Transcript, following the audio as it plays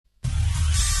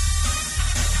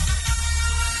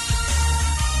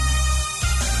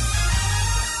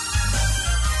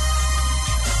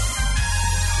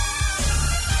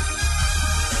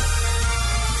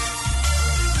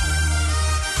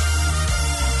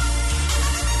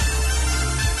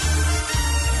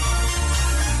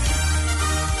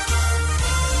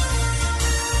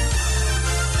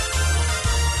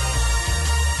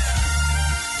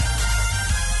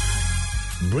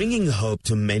bringing hope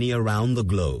to many around the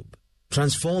globe,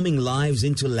 transforming lives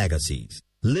into legacies.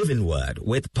 Living Word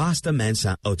with Pastor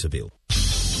Mensa Otabil.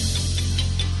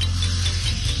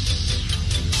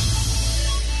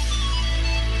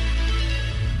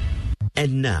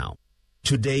 And now,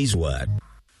 today's word.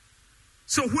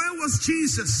 So where was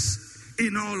Jesus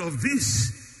in all of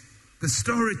this? The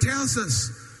story tells us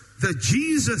that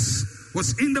Jesus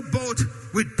was in the boat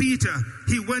with Peter.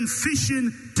 He went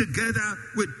fishing together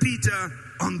with Peter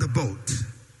on the boat.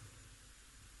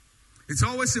 It's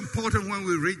always important when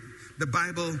we read the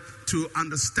Bible to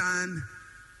understand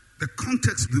the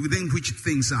context within which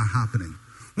things are happening.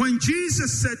 When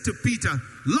Jesus said to Peter,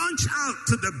 launch out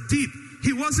to the deep,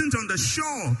 he wasn't on the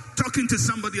shore talking to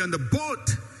somebody on the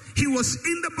boat. He was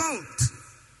in the boat.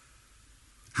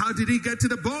 How did he get to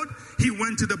the boat? He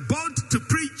went to the boat to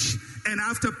preach. And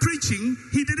after preaching,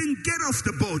 he didn't get off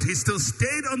the boat. He still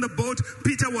stayed on the boat.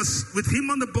 Peter was with him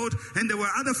on the boat, and there were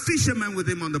other fishermen with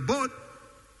him on the boat.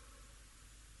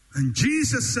 And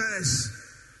Jesus says,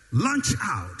 launch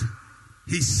out.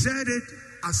 He said it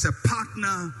as a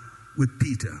partner with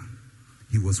Peter.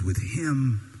 He was with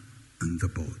him in the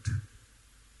boat.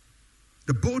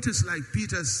 The boat is like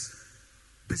Peter's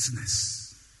business.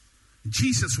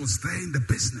 Jesus was there in the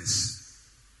business.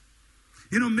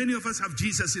 You know, many of us have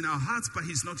Jesus in our hearts, but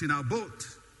he's not in our boat.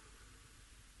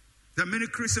 There are many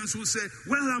Christians who say,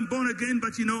 well, I'm born again,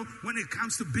 but you know, when it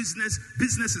comes to business,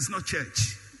 business is not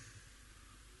church.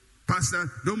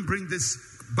 Pastor, don't bring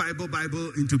this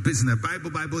Bible into business.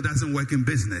 Bible doesn't work in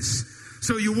business.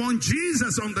 So you want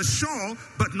Jesus on the shore,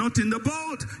 but not in the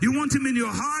boat. You want him in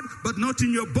your heart, but not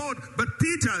in your boat. But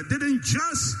Peter didn't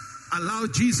just allow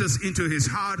Jesus into his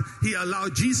heart. He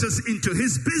allowed Jesus into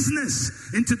his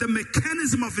business, into the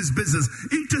mechanism of his business,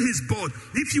 into his boat.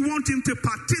 If you want him to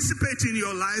participate in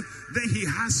your life, then he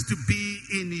has to be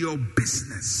in your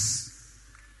business.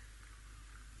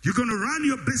 You're going to run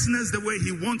your business the way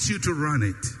he wants you to run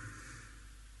it.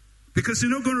 Because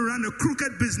you're not going to run a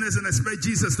crooked business and expect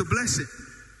Jesus to bless it.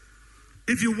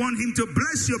 If you want him to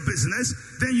bless your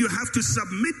business, then you have to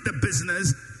submit the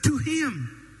business to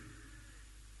him.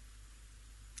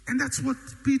 And that's what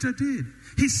Peter did.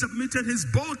 He submitted his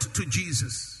boat to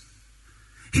Jesus.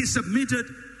 He submitted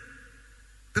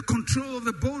the control of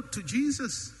the boat to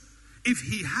Jesus. If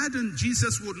he hadn't,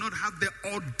 Jesus would not have the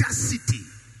audacity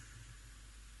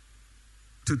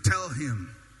to tell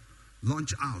him,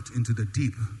 launch out into the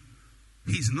deep.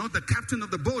 He's not the captain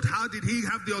of the boat. How did he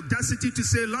have the audacity to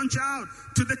say, launch out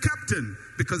to the captain?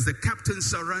 Because the captain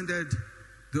surrendered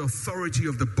the authority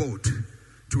of the boat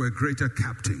to a greater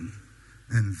captain.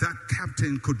 And that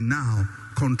captain could now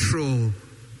control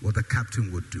what the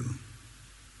captain would do.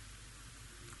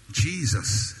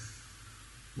 Jesus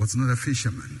was not a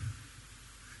fisherman.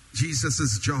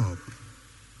 Jesus' job,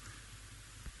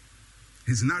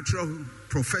 his natural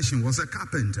profession was a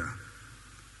carpenter.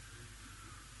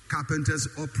 Carpenters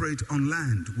operate on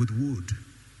land with wood.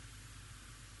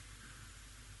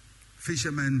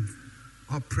 Fishermen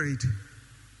operate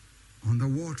on the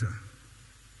water.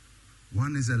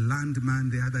 One is a landman,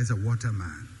 the other is a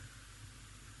waterman.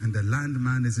 And the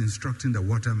landman is instructing the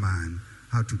waterman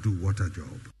how to do water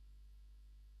job.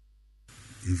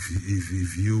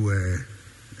 If you were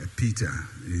Peter,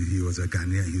 he was a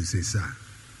Ghanaian, he would say, sir,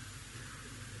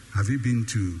 have you been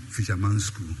to fisherman's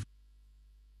school?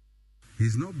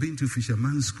 He's not been to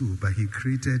fisherman's school, but he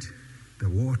created the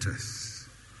waters.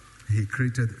 He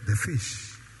created the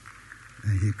fish.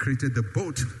 And he created the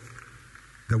boat,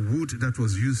 the wood that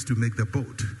was used to make the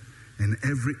boat. And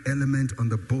every element on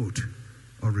the boat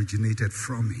originated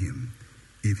from him.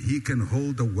 If he can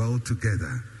hold the world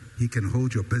together, he can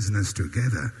hold your business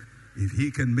together. If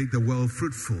he can make the world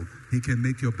fruitful, he can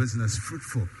make your business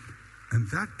fruitful. And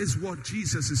that is what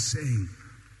Jesus is saying.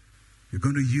 You're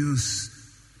going to use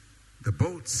the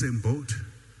boat, same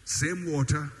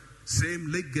water,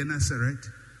 same Lake Gennesaret,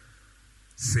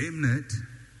 same net,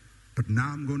 but now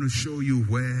I'm going to show you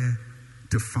where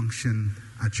to function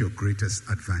at your greatest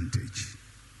advantage.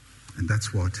 And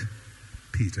that's what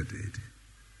Peter did.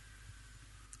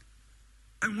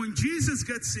 And when Jesus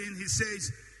gets in, he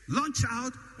says, launch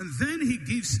out, and then he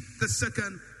gives the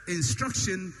second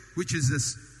instruction, which is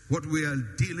this, what we are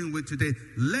dealing with today.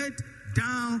 Let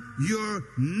down your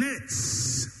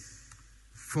nets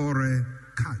for a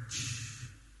catch.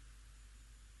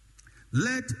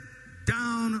 Let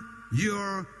down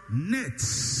your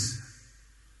nets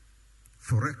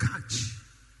for a catch.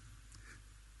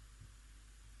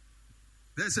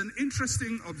 There's an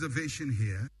interesting observation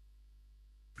here.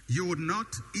 You would not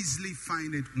easily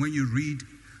find it when you read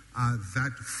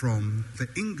that from the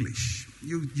English.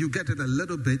 You get it a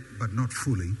little bit, but not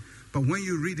fully. But when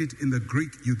you read it in the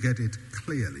Greek, you get it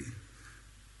clearly.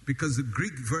 Because the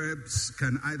Greek verbs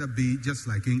can either be, just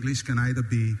like English, can either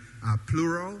be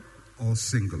plural or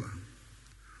singular.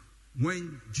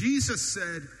 When Jesus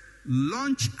said,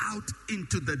 launch out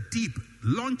into the deep,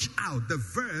 launch out, the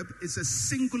verb is a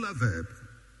singular verb.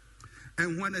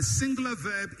 And when a singular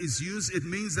verb is used, it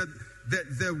means that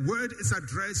the word is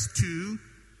addressed to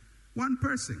one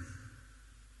person.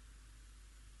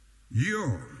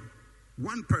 You're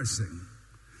one person.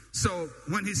 So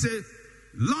when he said,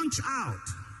 launch out,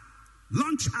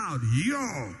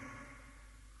 you're.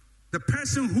 The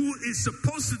person who is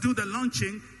supposed to do the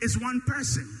launching is one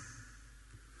person.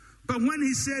 But when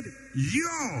he said,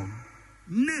 your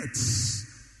nets,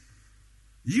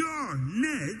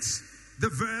 the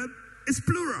verb is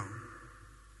plural.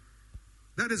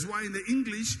 That is why in the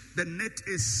English, the net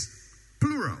is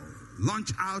plural.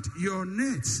 Launch out your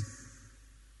nets.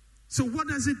 So what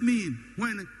does it mean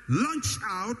when launch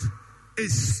out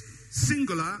is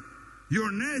singular,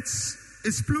 your nets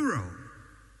is plural?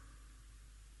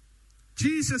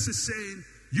 Jesus is saying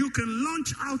you can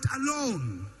launch out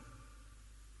alone.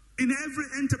 In every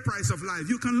enterprise of life,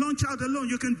 you can launch out alone.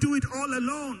 You can do it all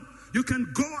alone. You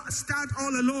can start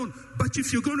all alone. But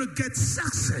if you're going to get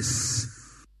success,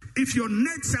 if your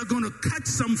nets are going to catch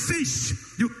some fish,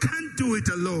 you can't do it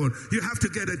alone. You have to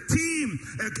get a team,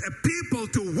 a people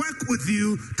to work with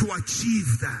you to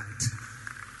achieve that.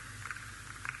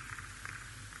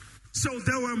 So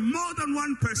there were more than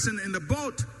one person in the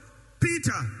boat.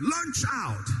 Peter, launch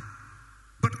out.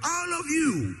 But all of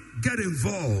you get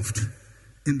involved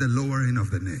in the lowering of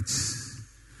the nets.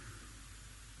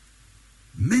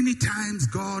 Many times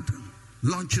God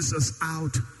launches us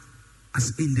out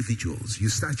as individuals. You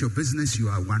start your business, you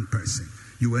are one person.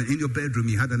 You were in your bedroom,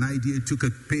 you had an idea, took a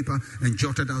paper and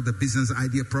jotted out the business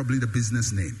idea, probably the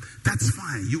business name. That's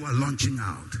fine, you are launching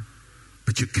out.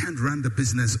 But you can't run the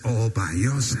business all by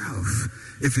yourself.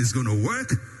 If it's going to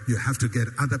work, you have to get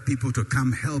other people to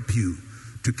come help you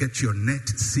to get your net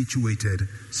situated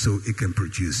so it can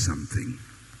produce something.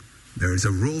 There is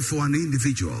a role for an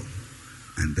individual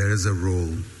and there is a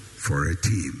role for a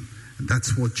team. And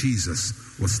that's what Jesus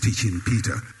was teaching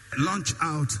Peter. Launch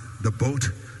out the boat,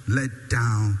 let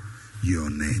down your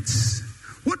nets.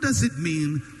 What does it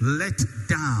mean, let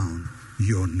down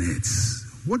your nets?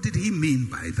 What did he mean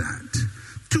by that?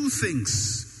 Two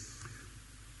things.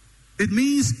 It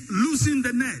means losing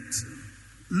the net.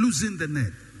 Losing the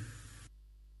net.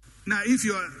 Now, if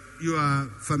you are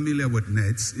familiar with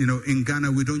nets, in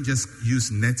Ghana we don't just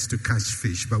use nets to catch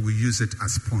fish, but we use it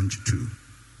as sponge too.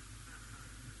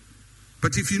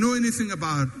 But if you know anything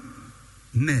about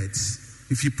nets,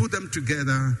 if you put them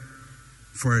together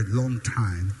for a long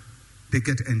time, they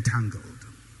get entangled.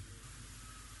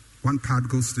 One part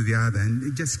goes to the other and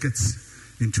it just gets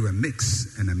into a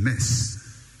mix and a mess.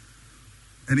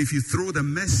 And if you throw the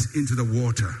mess into the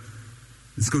water,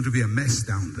 it's going to be a mess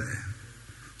down there.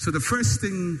 So the first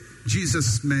thing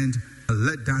Jesus meant,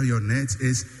 let down your net,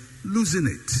 is loosen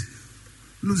it.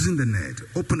 Loosen the net.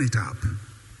 Open it up.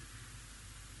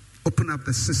 Open up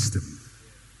the system.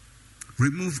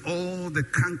 Remove all the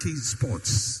cranky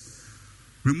spots.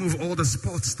 Remove all the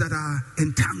spots that are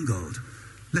entangled.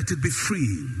 Let it be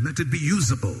free. Let it be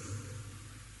usable.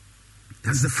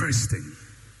 That's the first thing.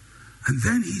 And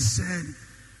then he said,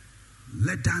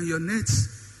 let down your nets.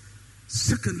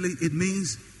 Secondly, it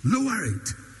means lower it.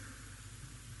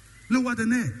 Lower the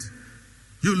net.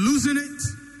 You loosen it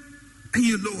and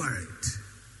you lower it.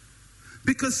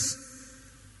 Because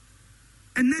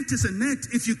a net is a net.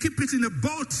 If you keep it in a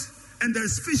boat and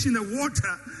there's fish in the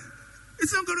water,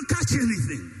 it's not going to catch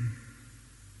anything.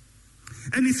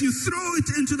 And if you throw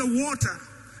it into the water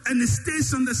and it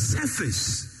stays on the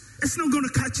surface, it's not going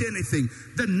to catch anything.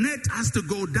 The net has to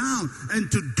go down. And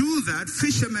to do that,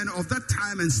 fishermen of that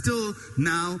time and still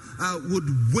now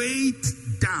would weight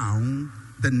down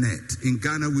the net. In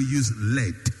Ghana we use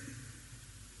lead.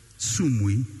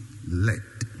 Sumwi, lead.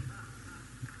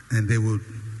 And they will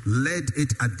lead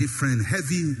it a different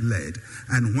heavy lead.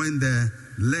 And when the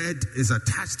lead is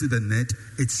attached to the net,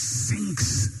 it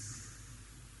sinks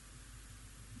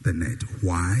the net.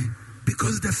 Why?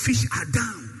 Because the fish are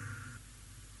down.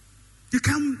 You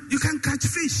can't catch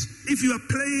fish. If you are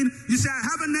playing, you say, I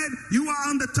have a net, you are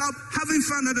on the top, having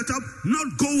fun at the top,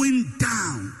 not going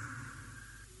down.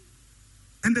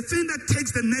 And the thing that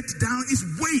takes the net down is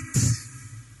weight.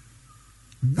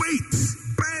 Weight,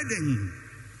 burden.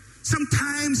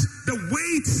 Sometimes the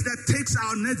weight that takes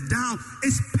our net down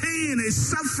is pain, is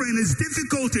suffering, is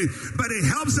difficulty, but it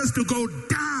helps us to go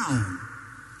down.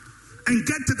 and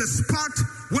get to the spot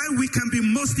where we can be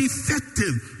most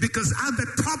effective, because at the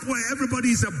top where everybody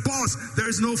is a boss, there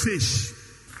is no fish.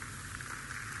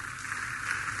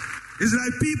 It's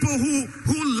like people who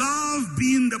love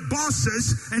being the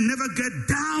bosses and never get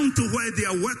down to where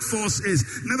their workforce is,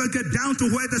 never get down to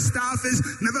where the staff is,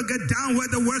 never get down where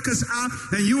the workers are,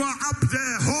 and you are up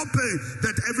there hoping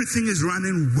that everything is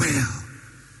running well.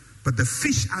 But the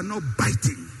fish are not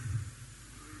biting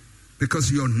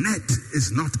because your net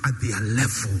is not at their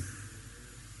level.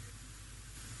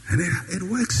 And it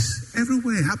works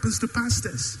everywhere. It happens to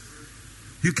pastors.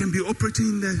 You can be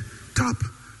operating in the top,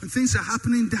 and things are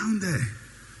happening down there.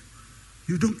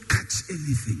 You don't catch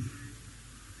anything.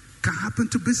 Can happen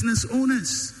to business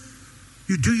owners.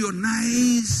 You do your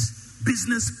nice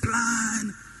business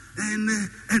plan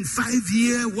and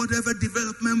 5-year whatever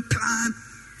development plan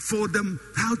for them,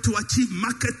 how to achieve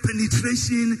market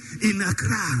penetration in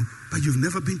Accra. But you've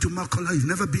never been to Makola, you've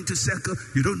never been to Circle,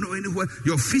 you don't know anywhere.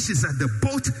 Your fish is at the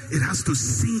boat, it has to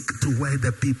sink to where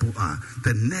the people are.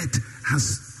 The net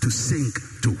has to sink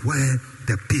to where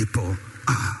the people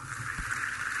are.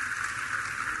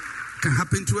 Can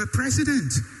happen to a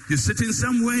president. You're sitting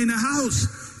somewhere in a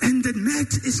house and the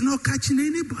net is not catching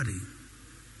anybody.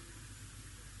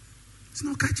 It's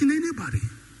not catching anybody.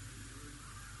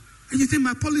 And you think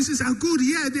my policies are good?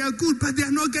 Yeah, they are good, but they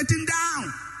are not getting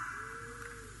down.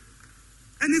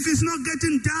 And if it's not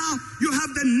getting down, you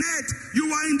have the net,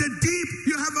 you are in the deep,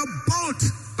 you have a boat,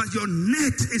 but your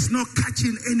net is not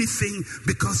catching anything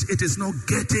because it is not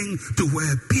getting to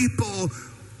where people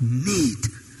need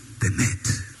the net.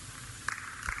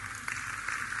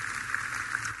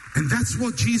 And that's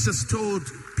what Jesus told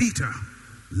Peter.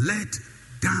 Let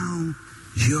down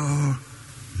your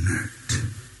net.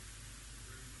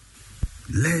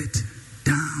 Let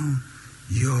down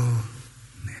your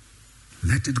net.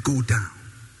 Let it go down.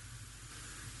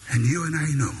 And you and I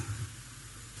know,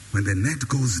 when the net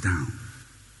goes down,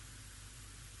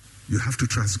 you have to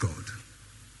trust God.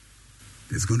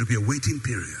 There's going to be a waiting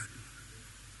period.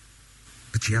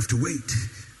 But you have to wait.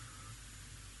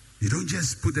 You don't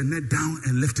just put the net down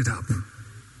and lift it up.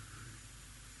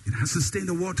 It has to stay in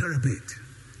the water a bit.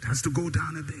 It has to go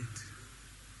down a bit.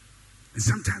 And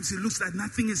sometimes it looks like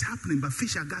nothing is happening, but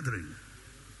fish are gathering.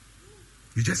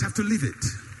 You just have to leave it.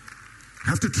 You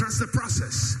have to trust the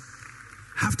process.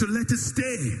 Have to let it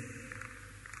stay,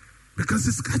 because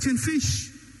it's catching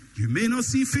fish. You may not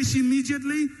see fish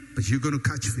immediately, but you're going to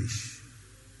catch fish.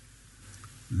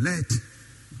 Let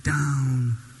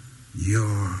down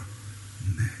your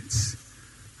nets.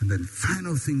 And then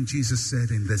final thing Jesus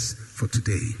said in this for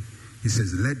today, he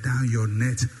says, let down your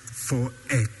net for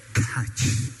a catch.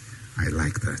 I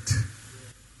like that.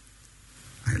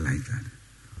 I like that.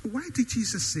 Why did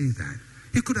Jesus say that?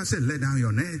 He could have said, let down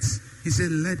your nets. He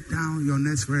said, let down your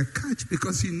nets for a catch,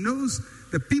 because he knows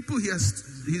the people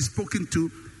he's spoken to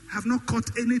have not caught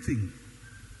anything.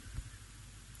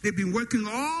 They've been working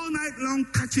all night long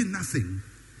catching nothing.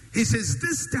 He says,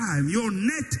 this time your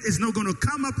net is not going to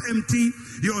come up empty.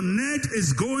 Your net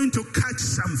is going to catch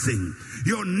something.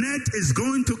 Your net is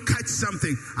going to catch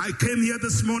something. I came here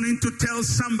this morning to tell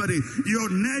somebody, your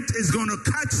net is going to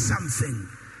catch something.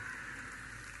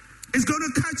 It's going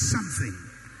to catch something.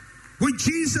 With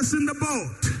Jesus in the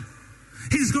boat,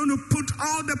 he's going to put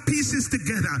all the pieces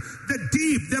together. The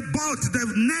deep, the boat, the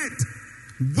net,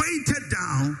 weighted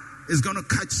down, is going to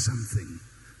catch something.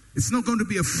 It's not going to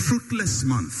be a fruitless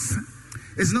month.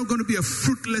 It's not going to be a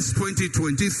fruitless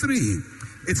 2023.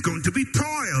 It's going to be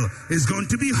toil. It's going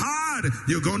to be hard.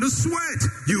 You're going to sweat.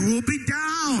 You will be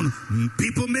down.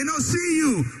 People may not see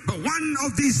you, but one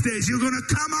of these days you're going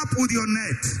to come up with your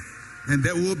net. And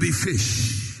there will be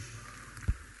fish.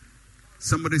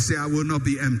 Somebody say, I will not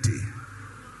be empty.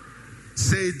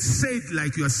 Say it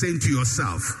like you are saying to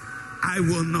yourself, I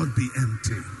will not be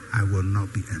empty. I will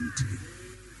not be empty.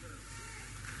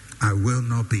 I will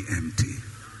not be empty.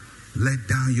 Let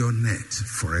down your net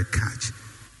for a catch.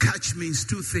 Catch means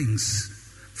two things.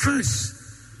 First,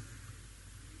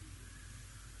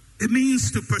 it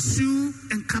means to pursue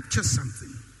and capture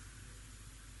something.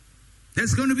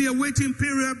 There's going to be a waiting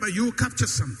period, but you'll capture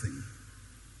something.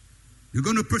 You're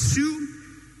going to pursue,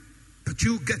 but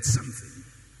you'll get something.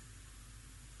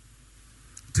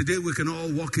 Today we can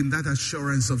all walk in that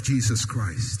assurance of Jesus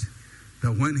Christ,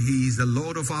 that when he is the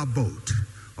Lord of our boat,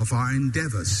 of our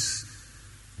endeavors,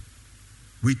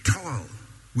 we toil,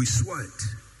 we sweat,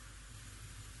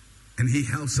 and he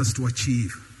helps us to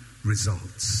achieve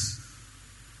results.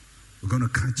 We're going to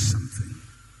catch something.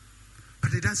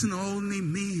 But it doesn't only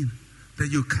mean that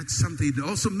you catch something. It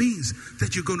also means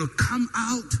that you're going to come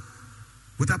out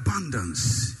with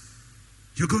abundance.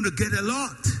 You're going to get a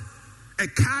lot. A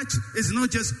catch is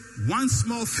not just one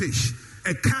small fish.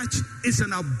 A catch is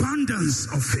an abundance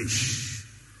of fish.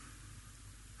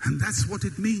 And that's what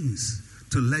it means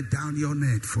to let down your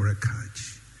net for a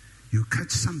catch. You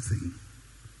catch something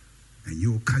and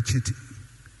you will catch it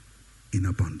in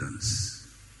abundance.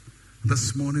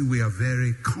 This morning we are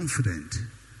very confident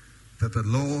that the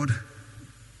Lord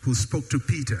who spoke to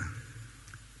Peter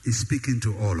is speaking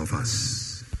to all of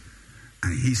us.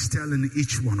 And he's telling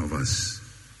each one of us,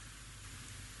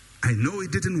 I know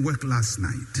it didn't work last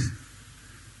night.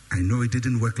 I know it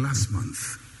didn't work last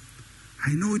month.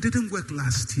 I know it didn't work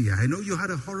last year. I know you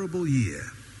had a horrible year.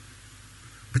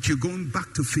 But you're going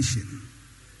back to fishing.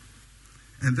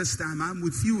 And this time I'm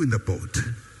with you in the boat.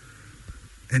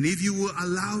 And if you will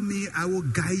allow me, I will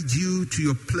guide you to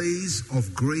your place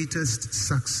of greatest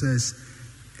success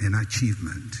and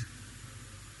achievement.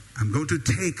 I'm going to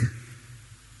take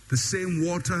the same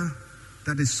water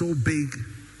that is so big,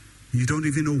 you don't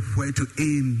even know where to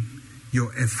aim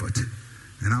your effort.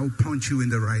 And I will point you in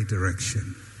the right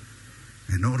direction.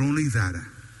 And not only that,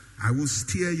 I will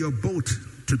steer your boat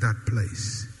to that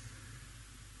place.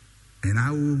 And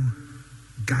I will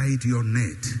guide your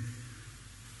net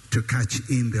to catch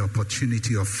in the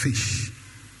opportunity of fish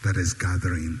that is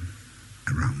gathering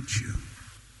around you.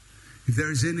 If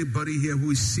there is anybody here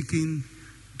who is seeking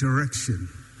direction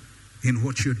in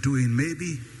what you're doing,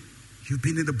 maybe you've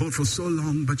been in the boat for so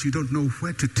long, but you don't know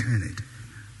where to turn it.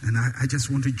 And I just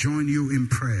want to join you in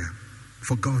prayer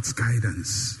for God's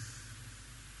guidance.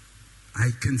 I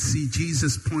can see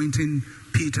Jesus pointing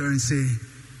Peter and say,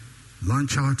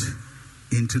 launch out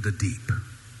into the deep.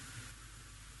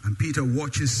 And Peter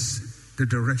watches the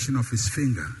direction of his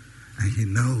finger, and he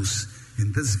knows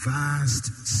in this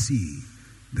vast sea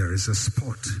there is a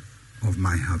spot of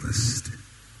my harvest.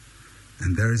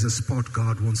 And there is a spot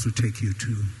God wants to take you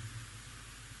to.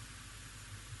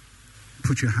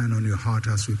 Put your hand on your heart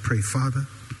as we pray. Father,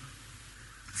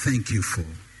 thank you for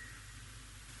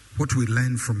what we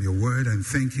learned from your word, and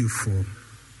thank you for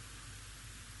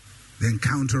the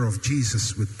encounter of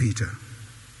Jesus with Peter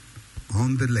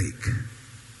on the lake.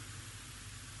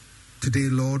 Today,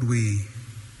 Lord, we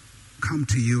come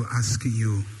to you asking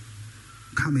you,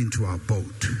 come into our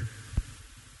boat.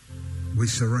 We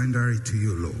surrender it to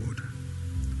you, Lord.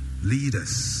 Lead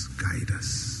us, guide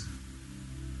us.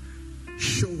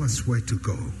 Show us where to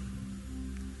go.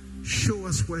 Show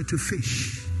us where to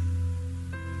fish.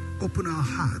 Open our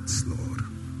hearts, Lord.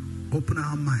 Open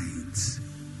our minds.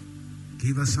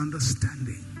 Give us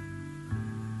understanding.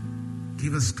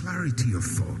 Give us clarity of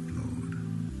thought, Lord.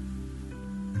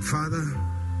 And Father,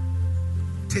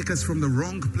 take us from the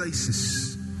wrong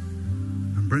places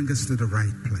and bring us to the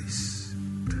right place.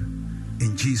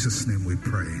 In Jesus' name we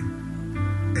pray.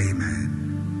 Amen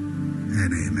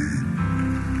and amen.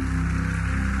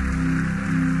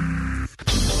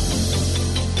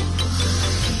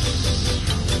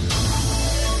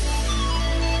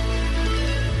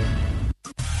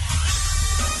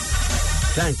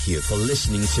 Thank you for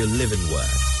listening to Living Word.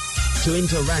 To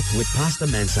interact with Pastor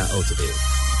Mensa Otabil,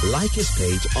 like his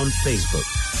page on Facebook.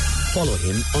 Follow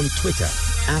him on Twitter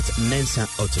 @Mensa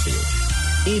Otabil.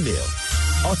 Email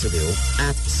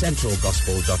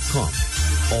otabil@centralgospel.com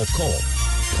or call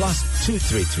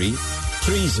 +233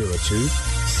 302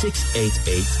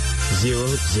 688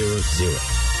 000.